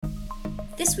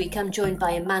This week I'm joined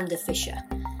by Amanda Fisher.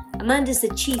 Amanda's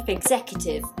the Chief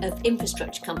Executive of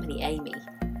infrastructure company Amey.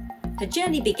 Her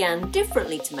journey began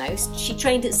differently to most. She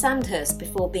trained at Sandhurst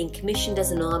before being commissioned as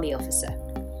an army officer.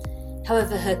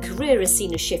 However, her career has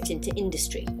seen a shift into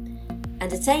industry. And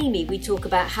at Amey, we talk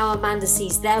about how Amanda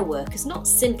sees their work as not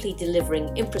simply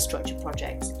delivering infrastructure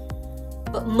projects,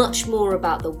 but much more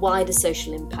about the wider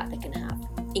social impact they can have,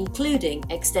 including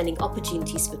extending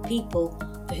opportunities for people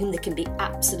for whom they can be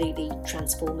absolutely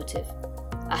transformative.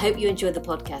 I hope you enjoy the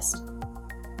podcast.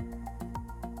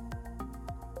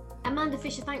 Amanda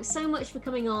Fisher, thanks so much for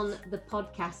coming on the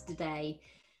podcast today.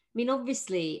 I mean,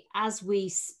 obviously, as we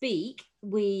speak,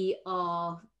 we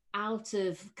are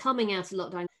coming out of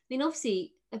lockdown. I mean,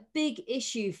 obviously, a big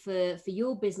issue for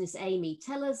your business, Amey.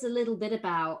 Tell us a little bit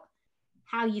about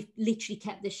how you've literally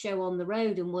kept this show on the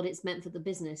road and what it's meant for the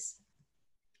business.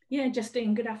 Yeah,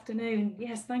 Justine, good afternoon.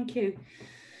 Yes, thank you.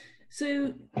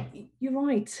 So you're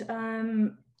right.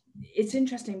 It's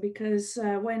interesting because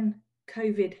when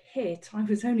COVID hit, I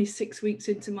was only 6 weeks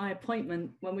into my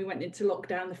appointment when we went into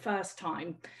lockdown the first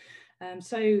time.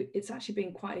 So it's actually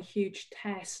been quite a huge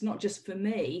test, not just for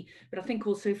me, but I think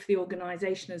also for the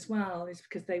organisation as well, is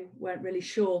because they weren't really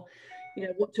sure,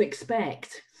 what to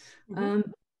expect. But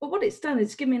what it's done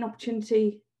is given me an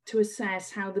opportunity to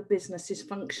assess how the business is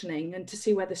functioning and to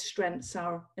see where the strengths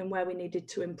are and where we needed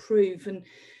to improve. And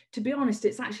to be honest,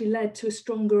 it's actually led to a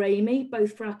stronger Amey,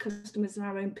 both for our customers and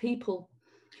our own people.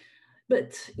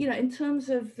 But, in terms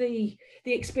of the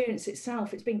experience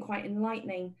itself, it's been quite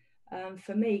enlightening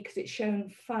for me because it's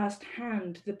shown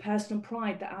firsthand the personal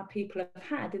pride that our people have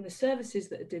had in the services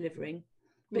that are delivering.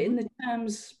 But in the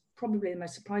terms, probably the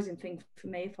most surprising thing for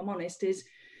me, if I'm honest, is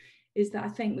that I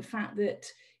think the fact that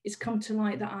it's come to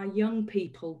light that our young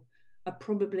people are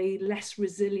probably less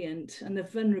resilient, and the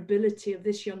vulnerability of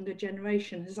this younger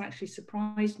generation has actually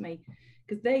surprised me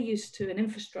because they're used to an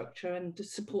infrastructure and the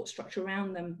support structure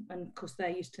around them. And of course,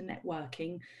 they're used to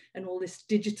networking and all this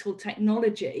digital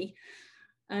technology.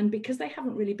 And because they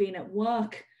haven't really been at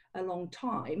work a long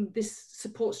time, this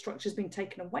support structure has been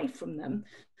taken away from them.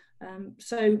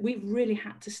 So we've really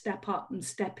had to step up and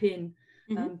step in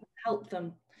and help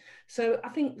them. So I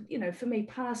think, for me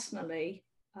personally,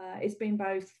 it's been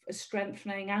both a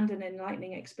strengthening and an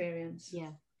enlightening experience.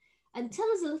 Yeah. And tell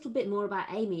us a little bit more about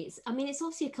Amey. It's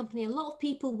obviously a company a lot of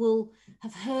people will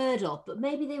have heard of, but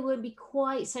maybe they won't be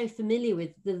quite so familiar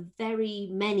with the very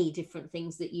many different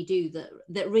things that you do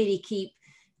that really keep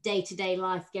day-to-day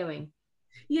life going.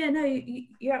 Yeah, no,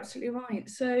 you're absolutely right.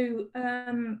 So,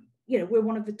 we're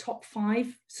one of the top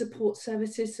 5 support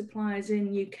services suppliers in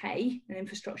UK, an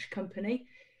infrastructure company.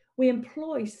 We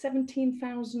employ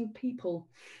 17,000 people,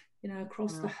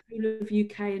 across the whole of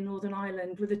UK and Northern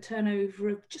Ireland with a turnover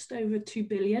of just over 2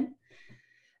 billion.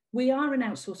 We are an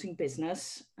outsourcing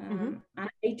business, and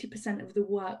 80% of the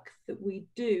work that we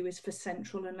do is for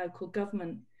central and local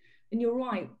government. And you're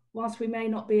right, whilst we may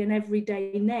not be an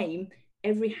everyday name,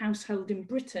 every household in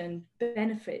Britain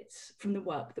benefits from the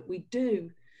work that we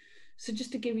do. So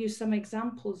just to give you some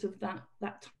examples of that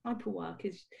type of work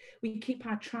is we keep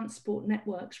our transport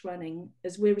networks running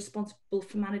as we're responsible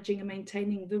for managing and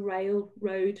maintaining the rail,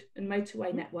 road and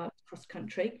motorway networks across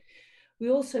country.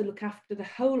 We also look after the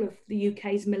whole of the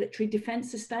UK's military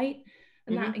defence estate,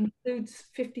 and that includes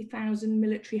 50,000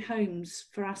 military homes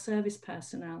for our service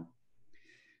personnel.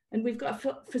 And we've got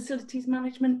a facilities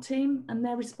management team, and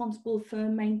they're responsible for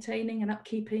maintaining and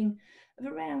upkeeping of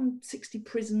around 60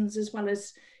 prisons, as well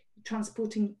as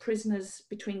transporting prisoners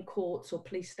between courts or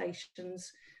police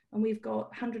stations. And we've got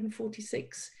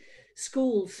 146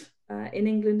 schools in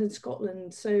England and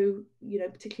Scotland. So,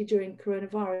 particularly during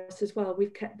coronavirus as well,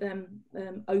 we've kept them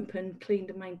open,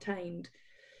 cleaned and maintained.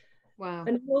 Wow.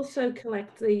 And we also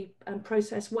collect the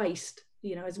process waste,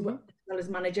 as well as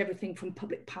manage everything from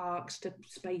public parks to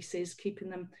spaces, keeping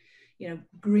them,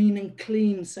 green and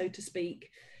clean, so to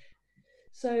speak.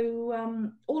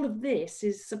 So all of this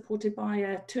is supported by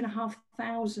a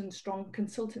 2,500 strong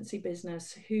consultancy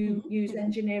business who use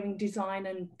engineering, design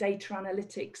and data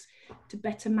analytics to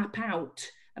better map out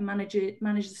and manage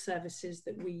the services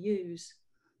that we use.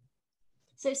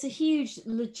 So it's a huge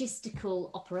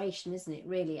logistical operation, isn't it,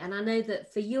 really? And I know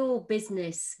that for your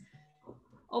business,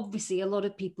 obviously a lot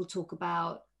of people talk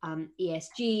about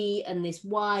ESG and this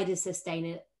wider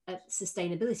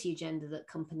sustainability agenda that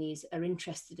companies are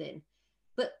interested in.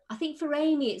 But I think for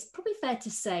Amey, it's probably fair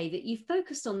to say that you've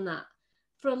focused on that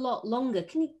for a lot longer.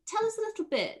 Can you tell us a little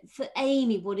bit for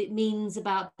Amey what it means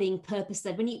about being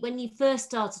purpose-led? When you first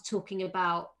started talking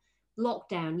about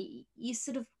lockdown, you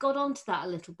sort of got onto that a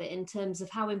little bit in terms of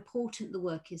how important the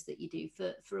work is that you do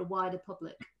for a wider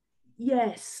public.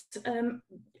 Yes,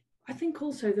 I think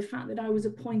also the fact that I was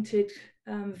appointed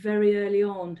very early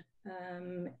on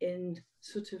in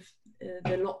sort of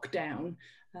the lockdown.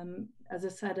 As I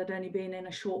said, I'd only been in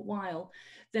a short while.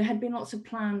 There had been lots of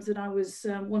plans that I was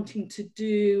wanting to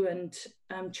do and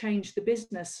change the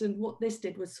business. And what this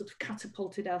did was sort of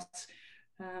catapulted us,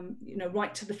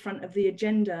 right to the front of the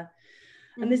agenda.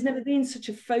 And there's never been such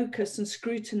a focus and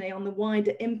scrutiny on the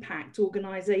wider impact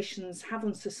organisations have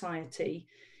on society,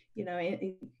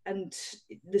 and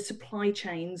the supply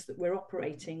chains that we're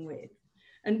operating with.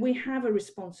 And we have a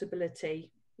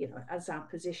responsibility, as our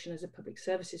position as a public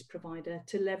services provider,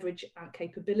 to leverage our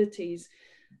capabilities.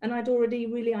 And I'd already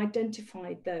really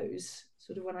identified those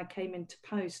sort of when I came into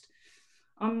post.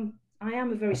 I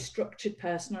am a very structured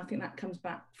person. I think that comes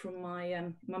back from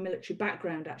my my military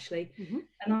background, actually.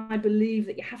 And I believe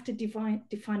that you have to define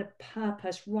a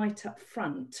purpose right up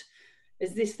front,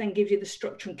 as this then gives you the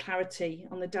structure and clarity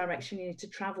on the direction you need to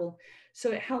travel. So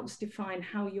it helps define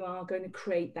how you are going to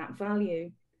create that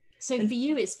value. So for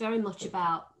you, it's very much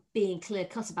about being clear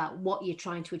cut about what you're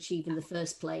trying to achieve in the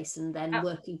first place, and then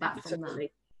working back from that.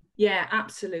 Yeah,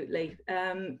 absolutely.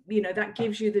 That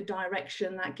gives you the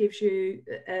direction, that gives you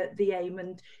the aim,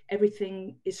 and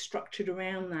everything is structured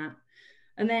around that.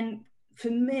 And then for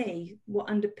me, what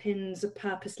underpins a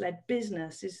purpose-led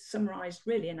business is summarised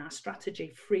really in our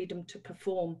strategy, freedom to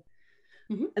perform.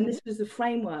 And this was the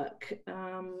framework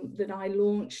that I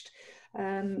launched,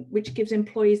 which gives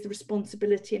employees the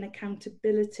responsibility and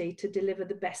accountability to deliver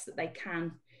the best that they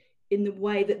can in the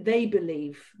way that they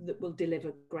believe that will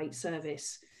deliver great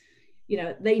service.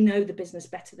 They know the business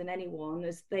better than anyone,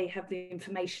 as they have the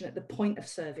information at the point of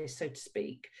service, so to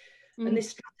speak. And this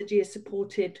strategy is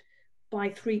supported by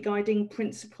 3 guiding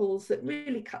principles that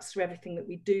really cuts through everything that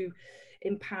we do: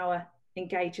 empower,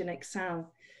 engage, and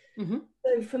excel.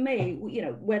 So for me,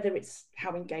 whether it's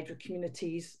how we engage with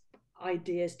communities,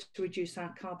 ideas to reduce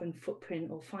our carbon footprint,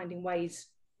 or finding ways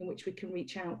in which we can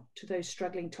reach out to those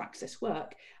struggling to access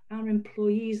work, our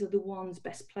employees are the ones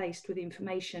best placed with the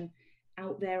information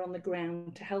out there on the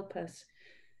ground to help us.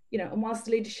 And whilst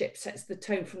the leadership sets the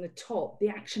tone from the top, the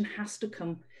action has to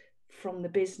come from the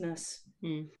business.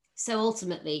 So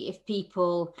ultimately, if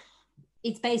people,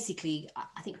 it's basically,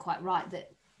 I think, quite right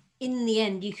that in the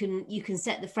end you can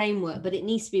set the framework, but it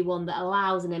needs to be one that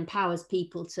allows and empowers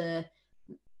people to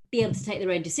be able to take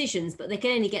their own decisions. But they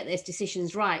can only get those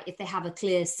decisions right if they have a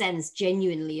clear sense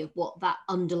genuinely of what that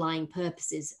underlying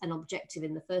purpose is and objective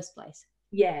in the first place.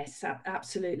 Yes,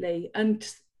 absolutely. And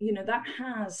that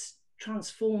has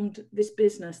transformed this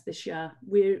business this year.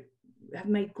 We have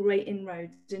made great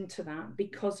inroads into that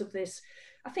because of this,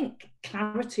 I think,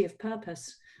 clarity of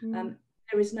purpose.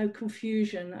 There is no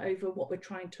confusion over what we're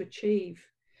trying to achieve.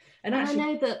 And actually, I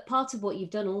know that part of what you've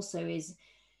done also is,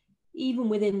 even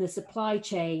within the supply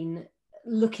chain,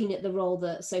 looking at the role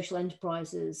that social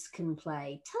enterprises can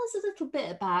play. Tell us a little bit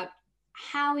about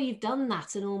how you've done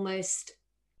that and almost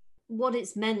what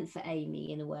it's meant for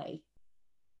Amey in a way.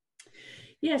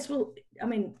 Yes, well, I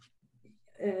mean,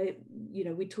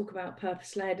 we talk about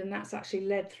purpose-led, and that's actually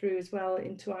led through as well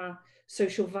into our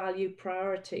social value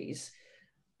priorities.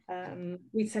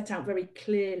 We set out very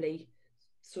clearly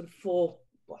sort of 4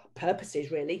 purposes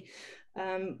really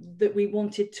that we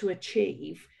wanted to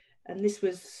achieve, and this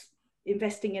was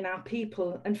investing in our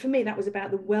people, and for me that was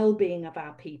about the well-being of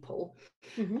our people.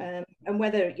 And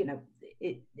whether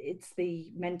it's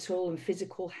the mental and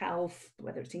physical health,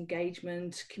 whether it's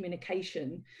engagement,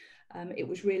 communication, it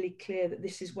was really clear that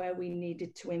this is where we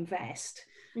needed to invest.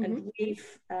 And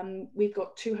we've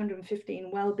got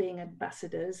 215 well-being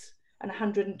ambassadors and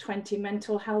 120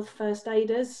 mental health first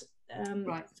aiders.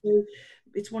 Right. So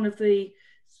it's one of the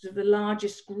sort of the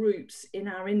largest groups in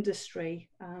our industry,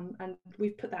 and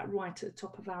we've put that right at the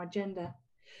top of our agenda.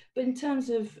 But in terms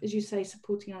of, as you say,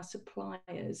 supporting our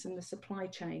suppliers and the supply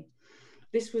chain,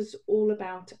 this was all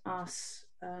about us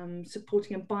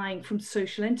supporting and buying from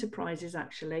social enterprises,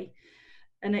 actually.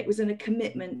 And it was in a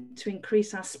commitment to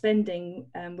increase our spending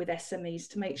with SMEs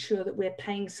to make sure that we're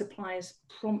paying suppliers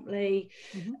promptly,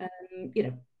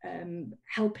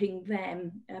 helping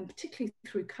them, particularly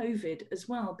through COVID as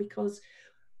well, because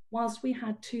whilst we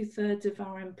had 2/3 of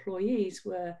our employees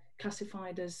were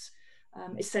classified as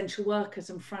essential workers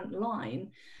and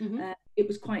frontline, it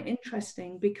was quite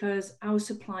interesting because our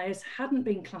suppliers hadn't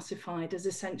been classified as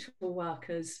essential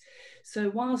workers. So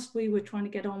whilst we were trying to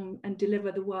get on and deliver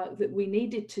the work that we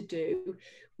needed to do,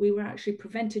 we were actually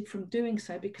prevented from doing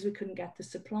so because we couldn't get the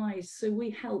supplies. So we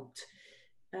helped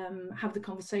have the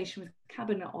conversation with the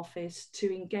Cabinet Office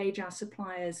to engage our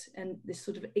suppliers and this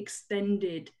sort of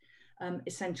extended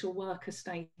essential worker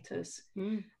status.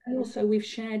 And also we've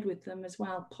shared with them as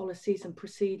well policies and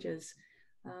procedures,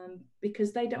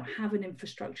 because they don't have an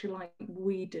infrastructure like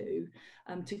we do,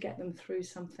 to get them through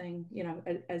something, you know,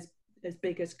 as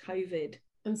big as COVID.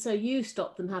 And so you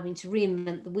stopped them having to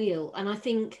reinvent the wheel. And I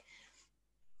think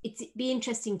it'd be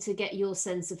interesting to get your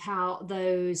sense of how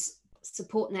those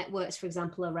support networks, for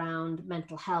example, around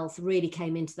mental health really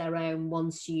came into their own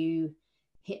once you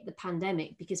hit the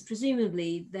pandemic, because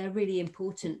presumably they're really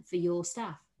important for your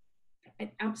staff.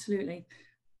 Absolutely.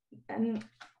 And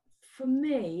for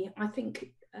me, I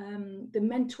think the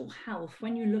mental health,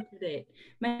 when you look at it,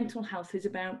 mental health is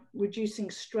about reducing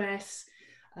stress.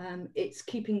 It's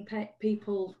keeping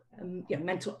people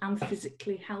mental and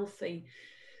physically healthy.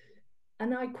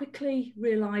 And I quickly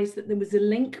realized that there was a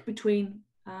link between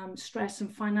stress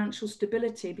and financial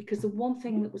stability, because the one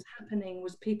thing that was happening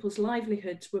was people's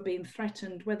livelihoods were being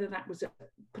threatened, whether that was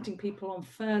putting people on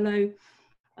furlough,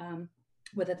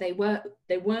 whether they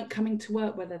weren't coming to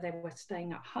work, whether they were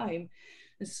staying at home.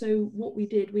 And so what we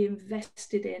did, we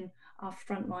invested in our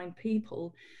frontline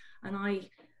people, and I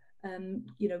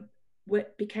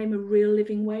became a real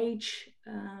living wage.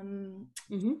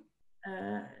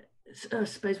 I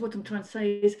suppose what I'm trying to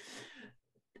say is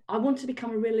I wanted to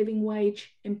become a real living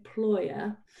wage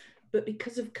employer, but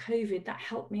because of COVID, that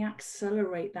helped me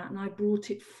accelerate that, and I brought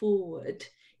it forward.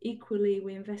 Equally,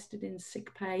 we invested in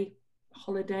sick pay,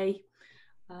 holiday,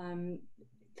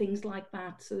 things like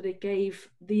that, so that it gave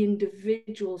the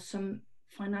individual some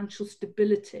financial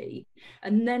stability.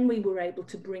 And then we were able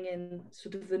to bring in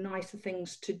sort of the nicer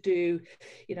things to do,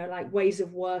 you know, like ways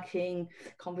of working,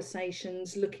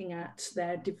 conversations, looking at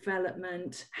their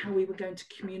development, how we were going to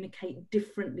communicate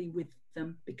differently with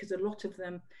them, because a lot of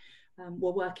them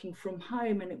were working from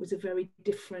home, and it was a very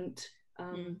different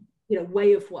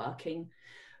way of working.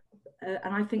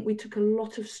 And I think we took a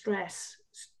lot of stress,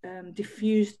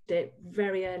 diffused it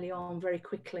very early on, very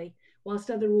quickly,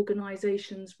 whilst other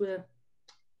organisations were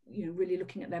really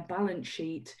looking at their balance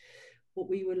sheet. What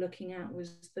we were looking at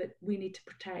was that we need to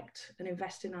protect and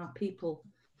invest in our people.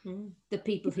 The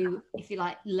people who, if you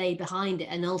like, lay behind it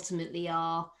and ultimately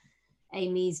are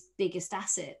Amy's biggest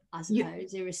asset, I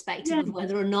suppose, irrespective of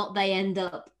whether or not they end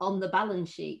up on the balance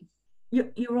sheet.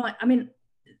 You're right. I mean,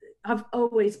 I've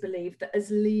always believed that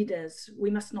as leaders, we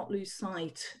must not lose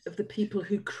sight of the people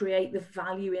who create the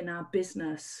value in our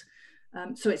business.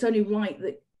 So it's only right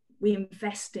that we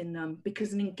invest in them,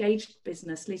 because an engaged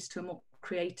business leads to a more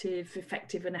creative,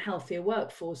 effective, and a healthier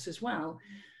workforce as well.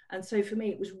 And so for me,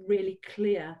 it was really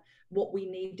clear what we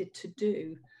needed to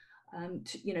do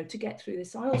to get through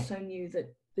this. I also knew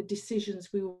that the decisions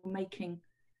we were making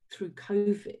through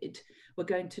COVID were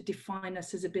going to define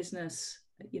us as a business,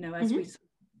 as we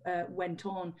went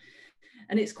on.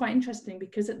 And it's quite interesting,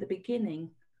 because at the beginning,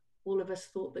 all of us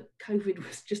thought that COVID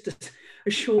was just a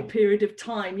short period of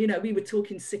time. We were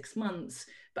talking 6 months,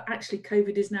 but actually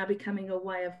COVID is now becoming a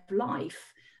way of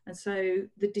life. And so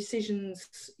the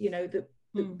decisions, that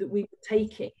we were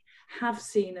taking have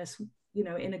seen us,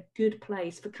 in a good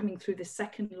place for coming through the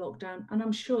second lockdown. And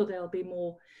I'm sure there'll be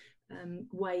more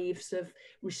waves of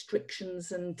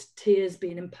restrictions and tiers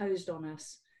being imposed on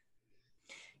us.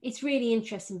 It's really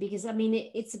interesting, because I mean,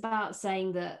 it's about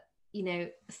saying that,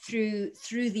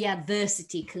 through the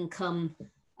adversity can come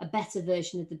a better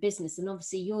version of the business. And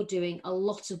obviously you're doing a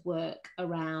lot of work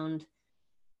around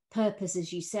purpose,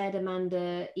 as you said,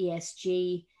 Amanda,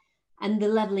 ESG, and the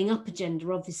levelling up agenda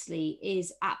obviously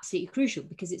is absolutely crucial,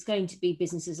 because it's going to be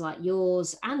businesses like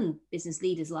yours and business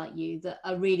leaders like you that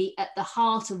are really at the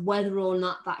heart of whether or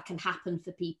not that can happen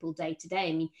for people day to day.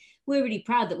 I mean, we're really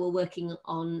proud that we're working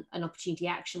on an opportunity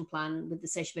action plan with the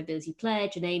Social Mobility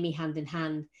Pledge and Amy hand in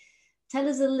hand. Tell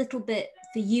us a little bit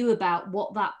for you about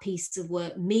what that piece of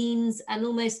work means, and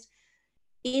almost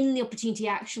in the opportunity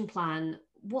action plan,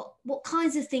 what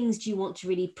kinds of things do you want to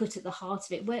really put at the heart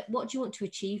of it? What do you want to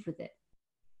achieve with it?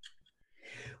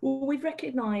 Well, we've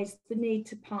recognised the need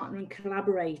to partner and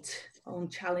collaborate on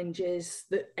challenges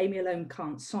that Amy alone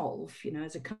can't solve,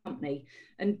 as a company.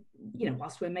 And,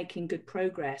 whilst we're making good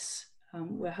progress,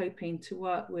 we're hoping to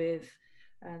work with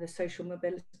the Social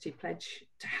Mobility Pledge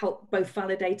to help both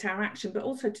validate our action, but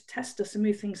also to test us and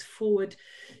move things forward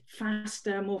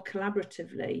faster, more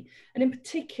collaboratively. And in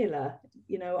particular,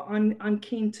 I'm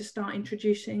keen to start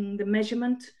introducing the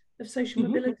measurement of social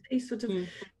mobility, sort of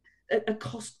a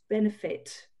cost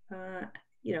benefit,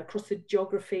 across the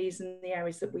geographies and the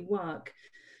areas that we work.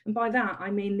 And by that,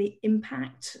 I mean the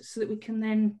impact, so that we can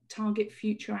then target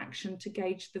future action to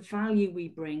gauge the value we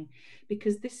bring,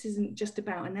 because this isn't just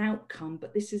about an outcome,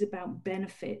 but this is about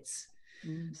benefits.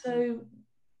 So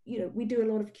we do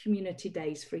a lot of community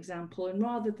days, for example, and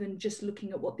rather than just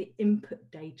looking at what the input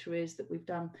data is, that we've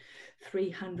done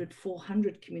 300,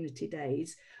 400 community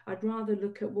days, I'd rather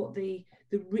look at what the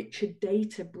richer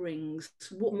data brings.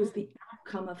 What was the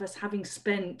outcome of us having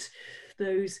spent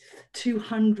those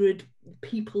 200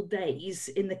 people days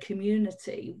in the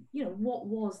community? What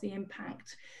was the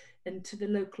impact? And to the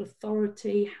local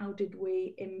authority, how did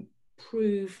we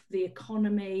improve the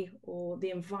economy or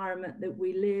the environment that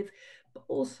we live, but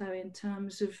also in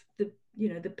terms of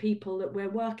the people that we're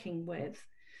working with.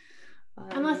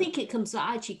 And I think it comes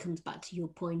back to your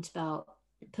point about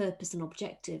purpose and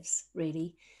objectives,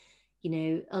 really.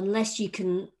 Unless you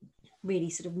can really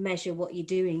sort of measure what you're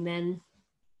doing, then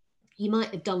you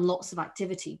might have done lots of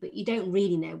activity, but you don't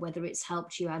really know whether it's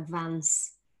helped you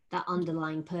advance that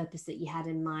underlying purpose that you had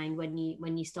in mind when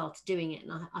you started doing it.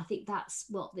 And I think that's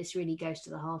what this really goes to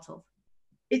the heart of.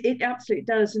 It absolutely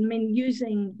does. And I mean,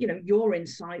 using your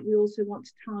insight, we also want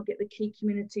to target the key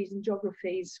communities and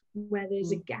geographies where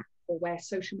there's a gap or where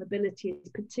social mobility is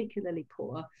particularly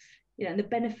poor. And the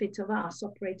benefit of us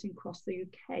operating across the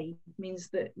UK means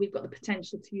that we've got the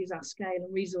potential to use our scale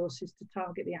and resources to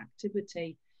target the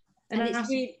activity. And it's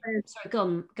really, sorry, go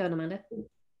on, Amanda.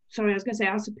 Sorry, I was going to say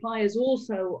our suppliers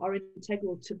also are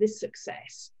integral to this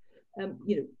success,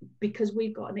 because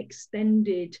we've got an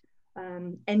extended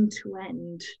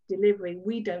end-to-end delivery.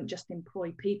 We don't just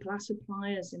employ people, our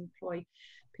suppliers employ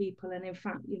people. And in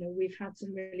fact, we've had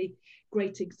some really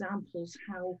great examples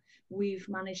how we've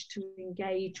managed to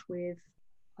engage with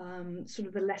sort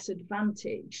of the less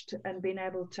advantaged and been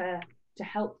able to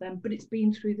help them, but it's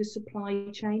been through the supply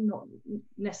chain, not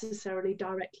necessarily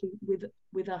directly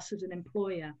with us as an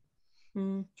employer.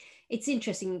 It's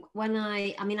interesting. When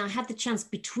I had the chance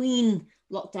between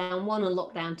lockdown 1 and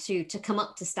lockdown 2 to come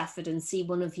up to Stafford and see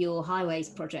one of your highways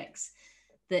projects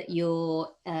that you're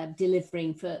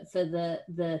delivering for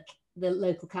the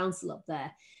local council up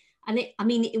there. And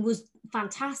it was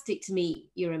fantastic to meet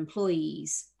your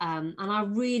employees. And I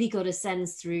really got a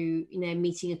sense through,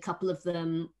 meeting a couple of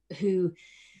them who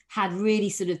had really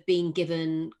sort of been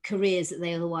given careers that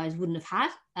they otherwise wouldn't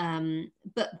have had,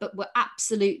 but were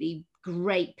absolutely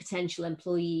great potential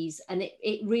employees. And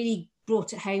it really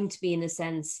brought it home to me, in a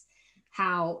sense,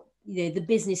 how the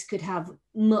business could have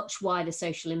much wider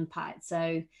social impact.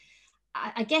 So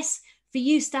I guess for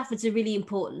you, Stafford's a really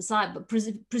important site, but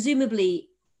presumably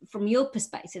from your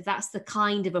perspective, that's the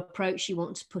kind of approach you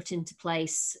want to put into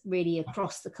place really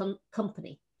across the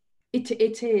company.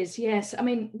 It is, yes. I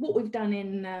mean, what we've done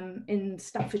in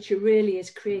Staffordshire really is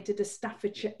created a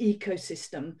Staffordshire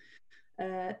ecosystem.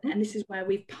 And this is where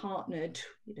we've partnered,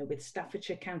 with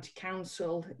Staffordshire County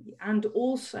Council and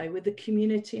also with the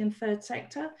community and third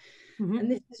sector. And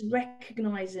this is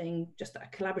recognising just that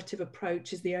a collaborative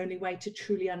approach is the only way to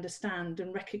truly understand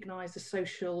and recognise the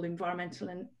social, environmental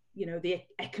and, the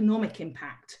economic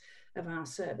impact of our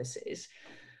services.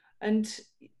 And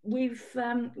we've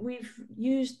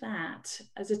used that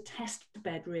as a test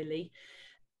bed really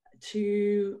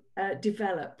to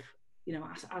develop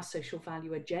our social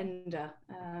value agenda.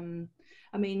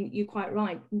 You're quite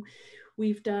right.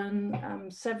 We've done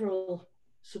several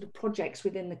sort of projects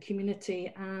within the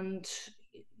community, and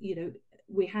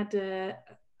we had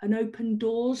an Open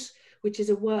Doors, which is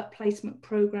a work placement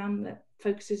program that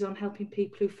focuses on helping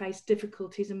people who face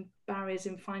difficulties and barriers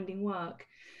in finding work.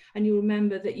 And you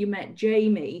remember that you met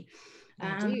Jamie,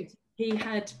 and he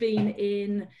had been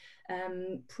in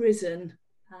prison,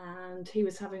 and he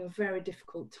was having a very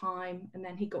difficult time, and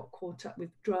then he got caught up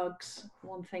with drugs,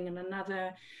 one thing and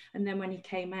another, and then when he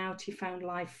came out he found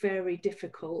life very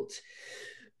difficult.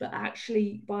 But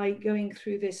actually, by going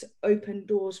through this Open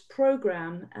Doors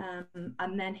program,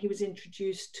 and then he was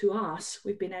introduced to us,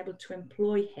 we've been able to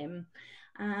employ him.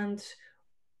 And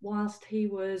whilst he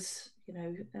was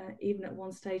even at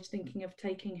one stage thinking of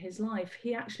taking his life,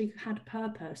 he actually had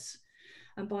purpose.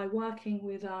 And by working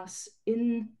with us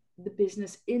in the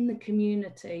business, in the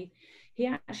community, he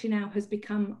actually now has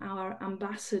become our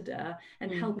ambassador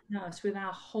and helping us with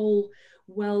our whole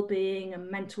well-being and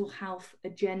mental health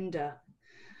agenda.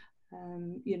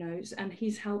 And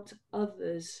he's helped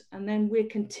others, and then we're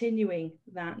continuing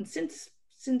that. And since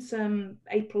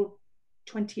April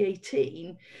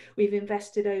 2018, we've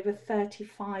invested over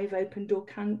 35 open door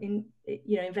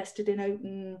invested in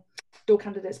open door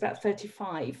candidates, about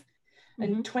 35,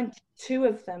 and 22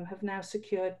 of them have now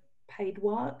secured paid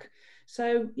work.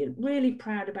 So really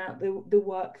proud about the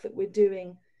work that we're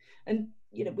doing. And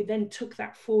we then took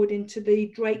that forward into the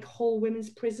Drake Hall Women's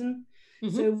Prison.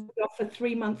 So we offer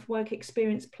 3-month work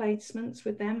experience placements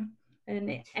with them, and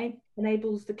it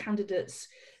enables the candidates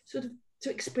sort of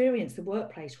experience the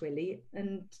workplace really,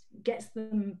 and gets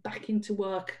them back into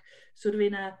work sort of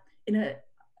in a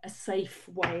safe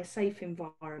way, a safe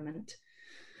environment.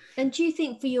 And do you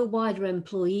think for your wider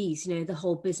employees, the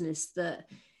whole business, that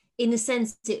in a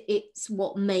sense it's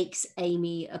what makes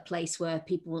Amey a place where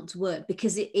people want to work,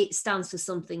 because it stands for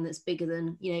something that's bigger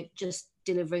than, just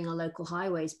delivering a local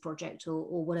highways project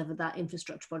or whatever that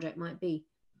infrastructure project might be?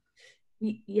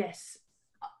 Yes,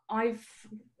 I've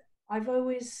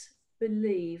always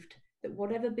believed that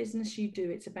whatever business you do,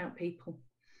 it's about people.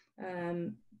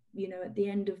 At the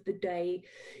end of the day,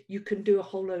 you can do a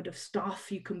whole load of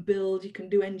stuff, you can build, you can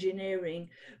do engineering,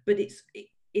 but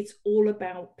it's all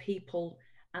about people.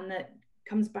 And that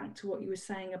comes back to what you were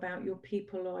saying about your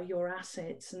people are your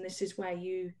assets, and this is where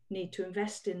you need to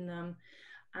invest in them.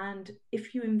 And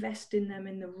if you invest in them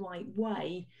in the right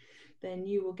way, then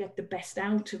you will get the best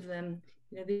out of them.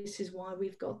 This is why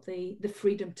we've got the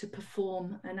freedom to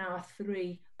perform and our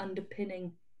 3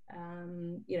 underpinning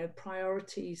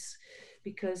priorities,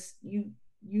 because you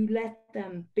let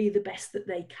them be the best that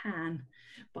they can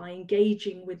by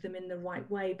engaging with them in the right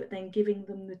way, but then giving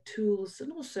them the tools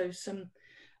and also some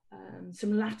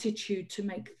latitude to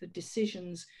make the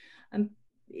decisions. And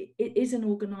it is an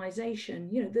organization,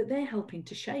 that they're helping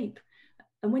to shape.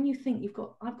 And when you think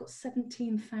I've got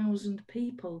 17,000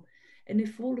 people, and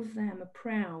if all of them are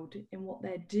proud in what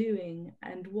they're doing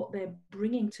and what they're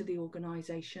bringing to the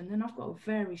organisation, then I've got a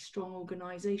very strong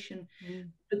organisation.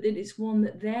 But that it's one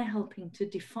that they're helping to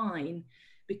define,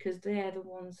 because they're the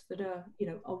ones that are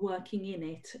working in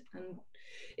it, and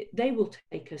they will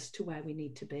take us to where we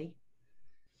need to be.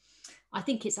 I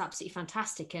think it's absolutely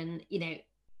fantastic, and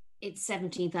it's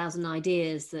 17,000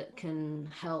 ideas that can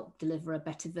help deliver a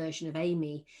better version of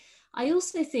Amey. I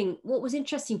also think what was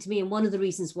interesting to me, and one of the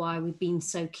reasons why we've been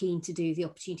so keen to do the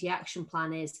Opportunity Action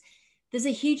Plan, is there's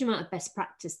a huge amount of best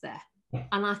practice there.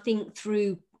 And I think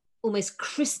through almost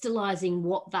crystallizing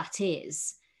what that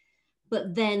is,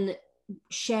 but then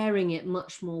sharing it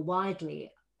much more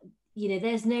widely,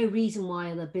 there's no reason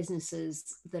why other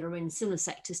businesses that are in similar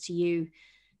sectors to you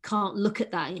can't look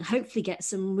at that and hopefully get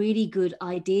some really good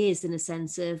ideas, in a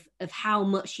sense of how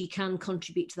much you can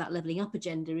contribute to that levelling up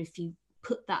agenda if you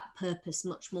put that purpose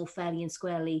much more fairly and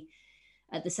squarely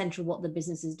at the centre of what the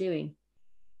business is doing.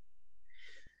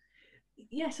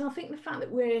 Yes, I think the fact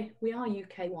that we are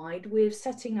UK wide, we're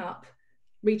setting up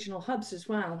regional hubs as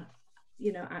well,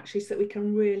 actually, so that we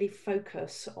can really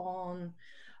focus on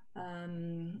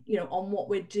on what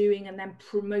we're doing, and then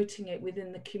promoting it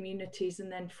within the communities and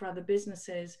then for other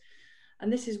businesses.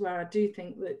 And this is where I do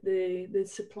think that the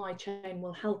supply chain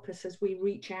will help us as we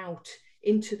reach out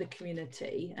into the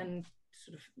community and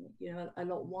sort of a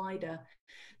lot wider,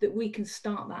 that we can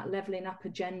start that levelling up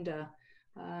agenda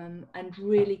and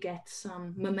really get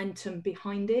some momentum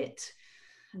behind it.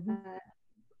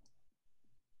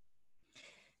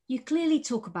 You clearly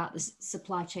talk about the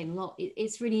supply chain a lot.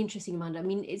 It's really interesting, Amanda. I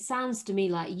mean, it sounds to me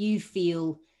like you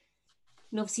feel,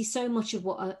 and obviously so much of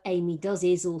what Amey does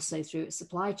is also through its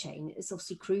supply chain. It's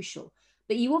obviously crucial,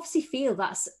 but you obviously feel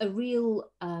that's a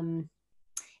real,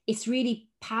 it's really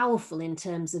powerful in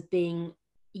terms of being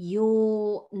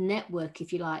your network,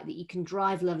 if you like, that you can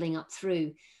drive levelling up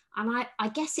through. And I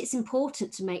guess it's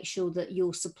important to make sure that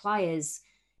your suppliers,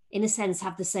 in a sense,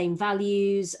 have the same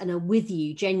values and are with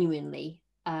you genuinely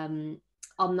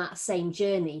on that same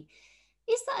journey.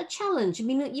 Is that a challenge? I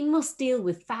mean, you must deal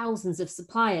with thousands of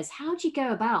suppliers. How do you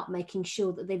go about making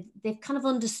sure that they've kind of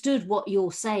understood what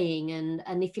you're saying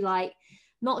and if you like,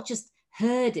 not just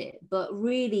heard it, but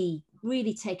really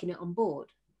taken it on board?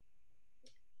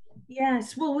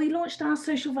 Yes, well, we launched our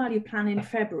social value plan in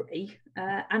February,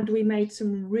 and we made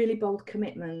some really bold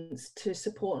commitments to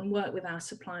support and work with our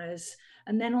suppliers.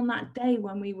 And then on that day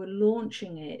when we were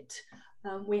launching it,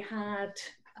 we had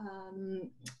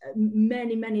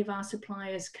many of our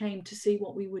suppliers came to see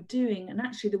what we were doing, and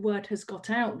actually the word has got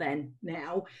out then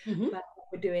now about what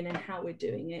we're doing and how we're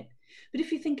doing it. But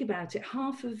if you think about it,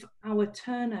 half of our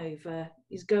turnover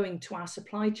is going to our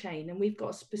supply chain, and we've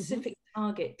got a specific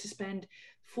target to spend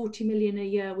 40 million a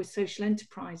year with social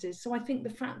enterprises. So I think the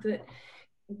fact that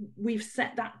we've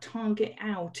set that target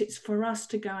out, it's for us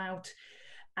to go out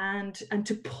and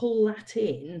to pull that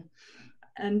in.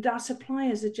 And our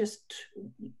suppliers are just,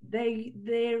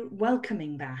 they're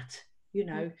welcoming that,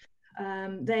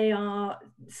 they are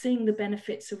seeing the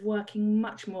benefits of working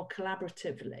much more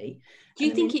collaboratively. Do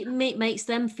you think it makes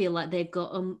them feel like they've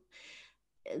got a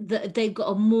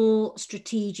more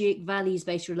strategic,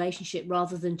 values-based relationship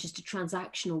rather than just a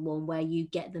transactional one where you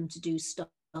get them to do stuff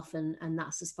and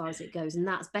that's as far as it goes, and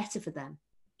that's better for them?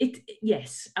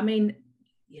 Yes, I mean,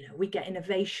 we get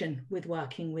innovation with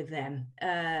working with them.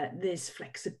 There's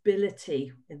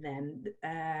flexibility with them.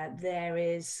 There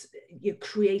is your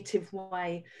creative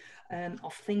way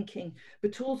of thinking,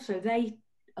 but also they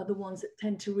are the ones that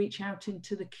tend to reach out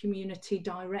into the community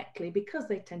directly because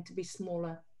they tend to be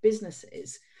smaller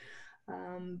businesses.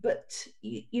 But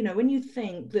when you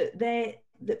think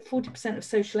that 40% of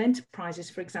social enterprises,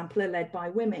 for example, are led by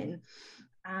women,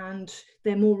 and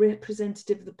they're more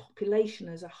representative of the population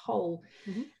as a whole,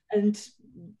 mm-hmm. and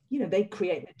they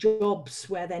create the jobs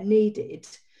where they're needed.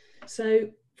 So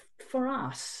for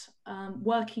us,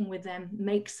 working with them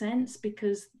makes sense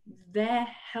because they're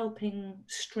helping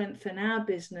strengthen our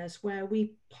business where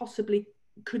we possibly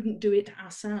couldn't do it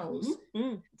ourselves.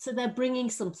 Mm-hmm. So they're bringing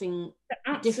something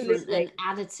different and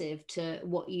additive to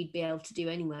what you'd be able to do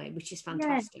anyway, which is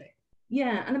fantastic.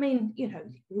 Yeah, and I mean,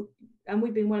 and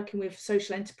we've been working with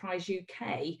Social Enterprise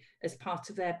UK as part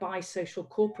of their Buy Social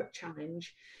Corporate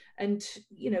Challenge. And,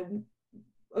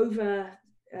 over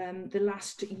the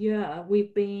last year,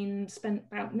 we've been spent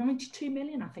about 92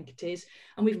 million, I think it is,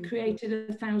 and we've created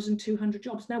 1,200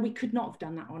 jobs. Now, we could not have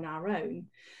done that on our own.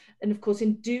 And of course,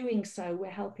 in doing so,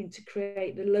 we're helping to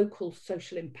create the local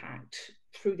social impact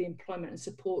through the employment and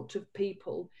support of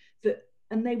people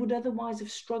and they would otherwise have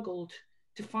struggled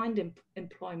to find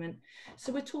employment.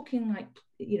 So we're talking like,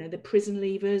 the prison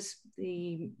leavers,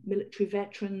 the military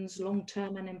veterans,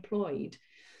 long-term unemployed.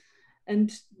 And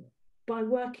by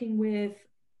working with,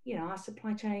 our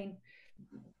supply chain,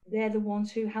 they're the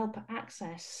ones who help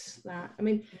access that. I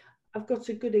mean, I've got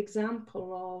a good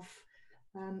example of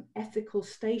Ethical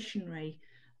Stationery.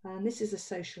 This is a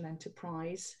social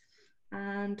enterprise.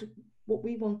 And what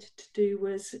we wanted to do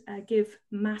was give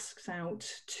masks out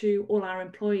to all our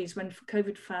employees when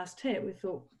COVID first hit. We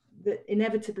thought that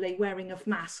inevitably wearing of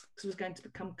masks was going to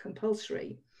become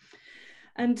compulsory.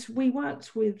 And we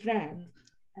worked with them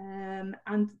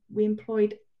and we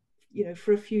employed,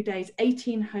 for a few days,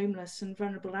 18 homeless and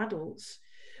vulnerable adults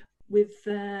with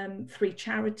 3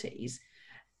 charities.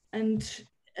 And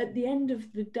at the end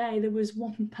of the day, there was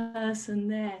one person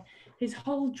there. His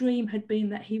whole dream had been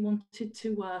that he wanted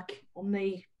to work on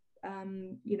the,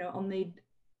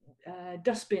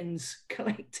 dustbins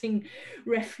collecting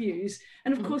refuse.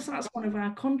 And of course, that's one of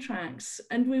our contracts.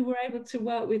 And we were able to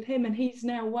work with him, and he's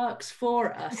now works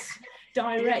for us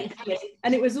directly.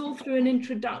 And it was all through an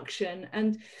introduction.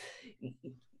 And,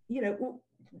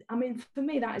 I mean, for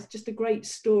me, that is just a great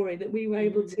story that we were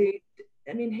able to,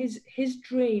 I mean, his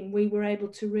dream we were able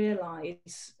to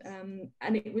realise,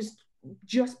 and it was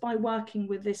just by working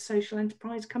with this social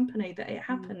enterprise company that it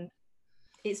happened.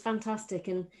 It's fantastic.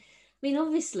 And I mean,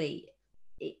 obviously,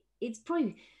 it's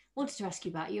probably wanted to ask you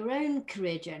about your own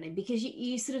career journey, because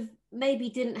you sort of maybe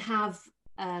didn't have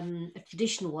a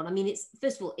traditional one. I mean,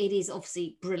 first of all, it is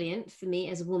obviously brilliant for me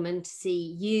as a woman to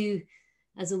see you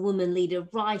as a woman leader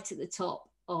right at the top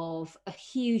of a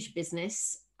huge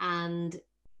business, and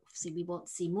obviously we want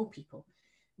to see more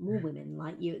women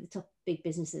like you at the top of big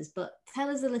businesses. But tell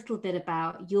us a little bit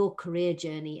about your career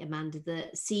journey, Amanda,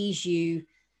 that sees you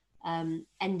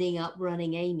ending up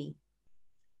running Amey.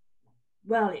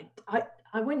 Well,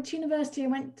 I went to university. I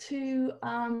went to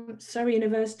Surrey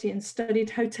University and studied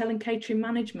hotel and catering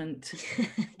management.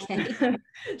 Okay.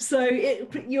 So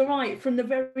you're right, from the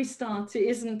very start, it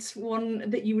isn't one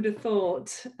that you would have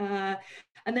thought. And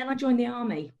then I joined the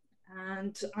army.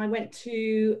 And I went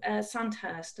to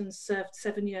Sandhurst and served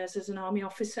 7 years as an army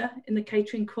officer in the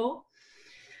catering corps.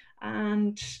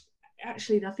 And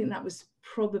actually, I think that was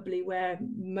probably where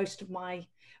most of my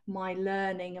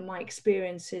learning and my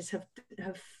experiences have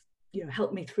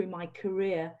helped me through my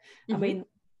career. I mean,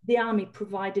 the army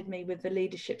provided me with the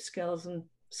leadership skills and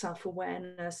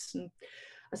self-awareness, and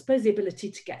I suppose the ability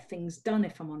to get things done,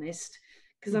 if I'm honest,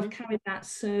 because I've carried that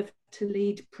serve to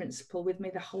lead principle with me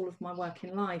the whole of my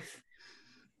working life.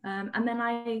 And then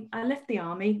I left the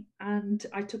army and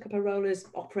I took up a role as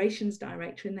operations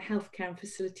director in the healthcare and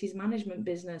facilities management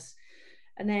business.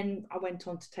 And then I went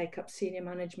on to take up senior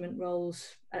management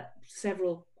roles at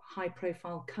several high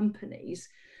profile companies,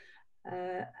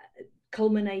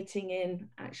 culminating in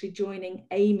actually joining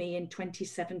Amey in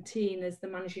 2017 as the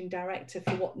managing director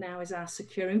for what now is our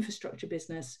secure infrastructure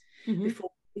business, before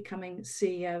becoming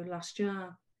CEO last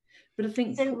year. But I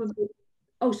think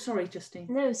oh, sorry, Justine.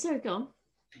 No, sorry, go on.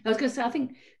 I was going to say, I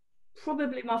think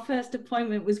probably my first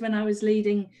appointment was when I was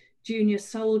leading junior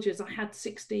soldiers. I had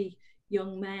 60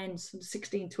 young men, some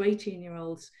 16 to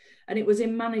 18-year-olds, and it was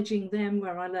in managing them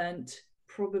where I learned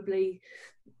probably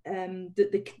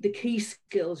the key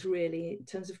skills, really, in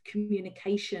terms of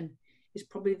communication, is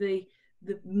probably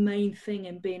the main thing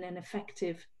in being an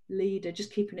effective leader,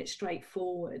 just keeping it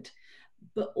straightforward.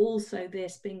 but also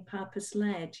this being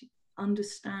purpose-led,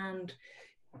 understand,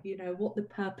 what the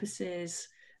purpose is,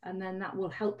 and then that will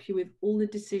help you with all the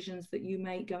decisions that you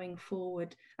make going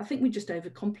forward. I think we just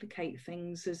overcomplicate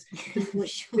things as the more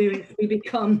experienced we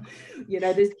become. We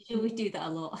do that a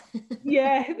lot.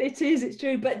 Yeah, it is. It's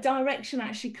true. But direction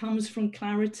actually comes from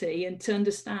clarity and to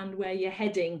understand where you're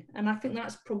heading. And I think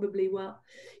that's probably what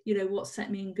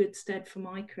set me in good stead for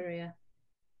my career.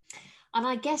 And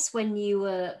I guess when you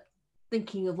were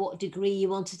thinking of what degree you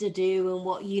wanted to do and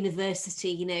what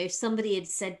university, if somebody had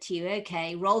said to you,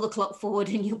 okay, roll the clock forward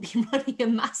and you'll be running a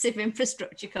massive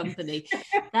infrastructure company,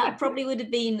 that probably would have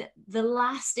been the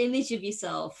last image of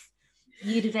yourself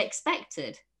you'd have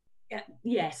expected. Yeah,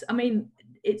 yes. I mean,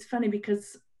 it's funny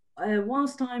because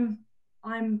whilst I'm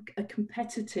a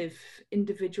competitive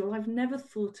individual, I've never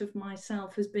thought of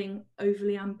myself as being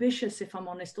overly ambitious, if I'm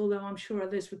honest, although I'm sure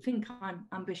others would think I'm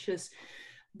ambitious.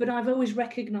 But I've always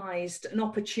recognised an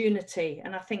opportunity,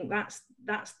 and I think that's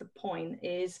the point,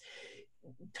 is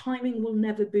timing will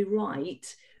never be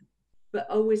right, but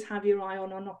always have your eye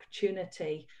on an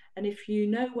opportunity. And if you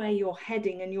know where you're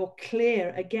heading and you're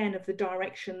clear again of the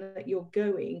direction that you're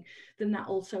going, then that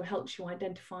also helps you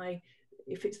identify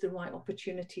if it's the right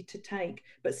opportunity to take.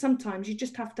 But sometimes you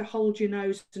just have to hold your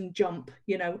nose and jump,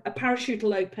 a parachute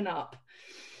will open up.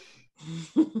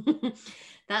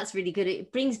 That's really good.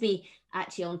 It brings me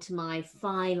actually on to my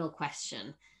final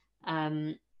question,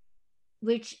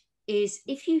 which is,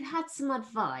 if you had some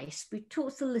advice, we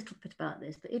talked a little bit about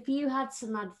this, but if you had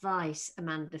some advice,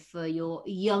 Amanda, for your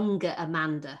younger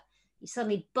Amanda, you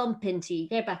suddenly go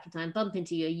back in time, bump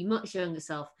into your much younger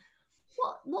self,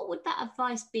 what would that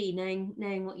advice be,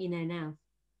 knowing what you know now?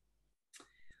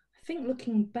 I think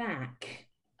looking back,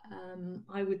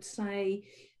 I would say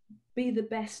be the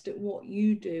best at what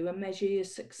you do and measure your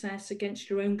success against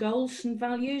your own goals and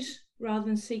values rather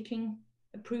than seeking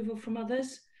approval from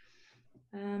others.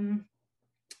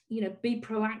 Be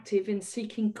proactive in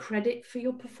seeking credit for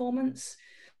your performance.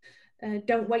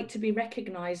 Don't wait to be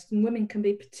recognised, and women can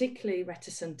be particularly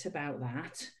reticent about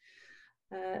that.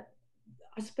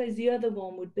 I suppose the other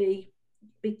one would be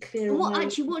clear. What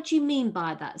do you mean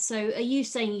by that? So are you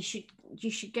saying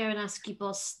you should go and ask your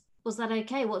boss, was that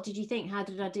okay? What did you think? How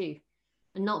did I do?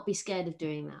 And not be scared of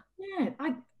doing that.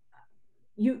 Yeah,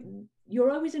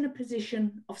 you're always in a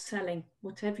position of selling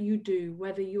whatever you do,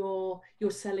 whether you're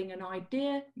selling an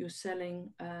idea, you're selling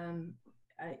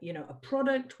a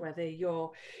product, whether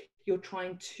you're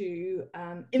trying to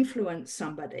influence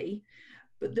somebody.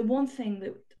 But the one thing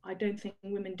that I don't think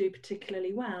women do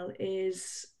particularly well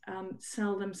is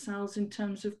sell themselves in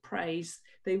terms of praise.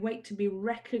 They wait to be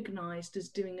recognized as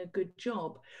doing a good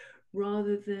job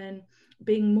rather than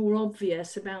being more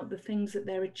obvious about the things that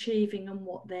they're achieving and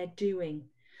what they're doing.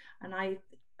 And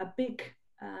a big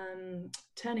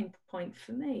turning point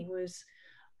for me was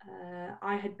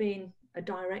I had been a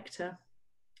director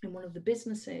in one of the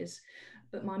businesses,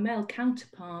 but my male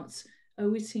counterparts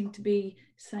always seemed to be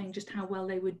saying just how well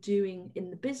they were doing in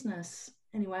the business.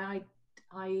 Anyway,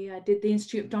 I did the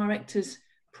Institute of Directors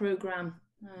program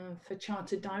for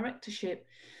chartered directorship.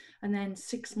 And then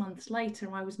 6 months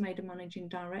later, I was made a managing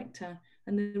director.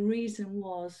 And the reason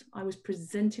was I was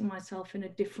presenting myself in a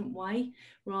different way.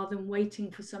 Rather than waiting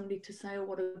for somebody to say, oh,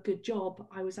 what a good job,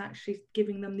 I was actually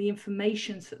giving them the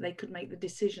information so that they could make the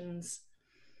decisions.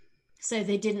 So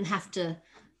they didn't have to,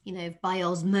 by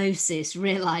osmosis,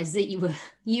 realize that you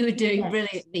were doing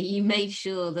brilliantly. You made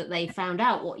sure that they found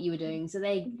out what you were doing. So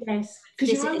they did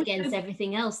it against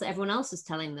everything else that everyone else was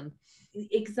telling them.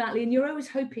 Exactly. And you're always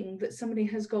hoping that somebody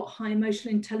has got high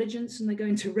emotional intelligence and they're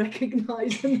going to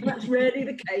recognize them. That's rarely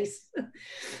the case.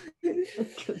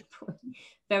 Good point.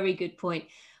 Very good point.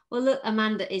 Well, look,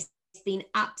 Amanda, it's been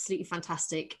absolutely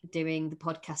fantastic doing the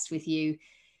podcast with you.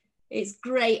 It's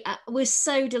great. We're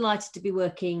so delighted to be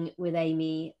working with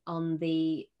Amy on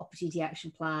the Opportunity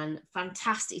Action Plan.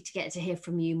 Fantastic to get to hear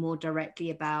from you more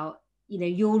directly about,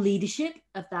 your leadership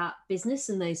of that business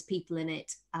and those people in it.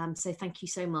 So thank you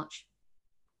so much.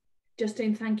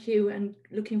 Justine, thank you, and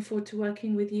looking forward to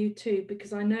working with you too,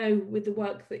 because I know with the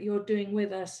work that you're doing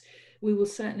with us, we will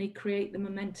certainly create the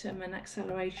momentum and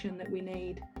acceleration that we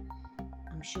need.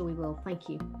 I'm sure we will. Thank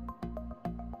you.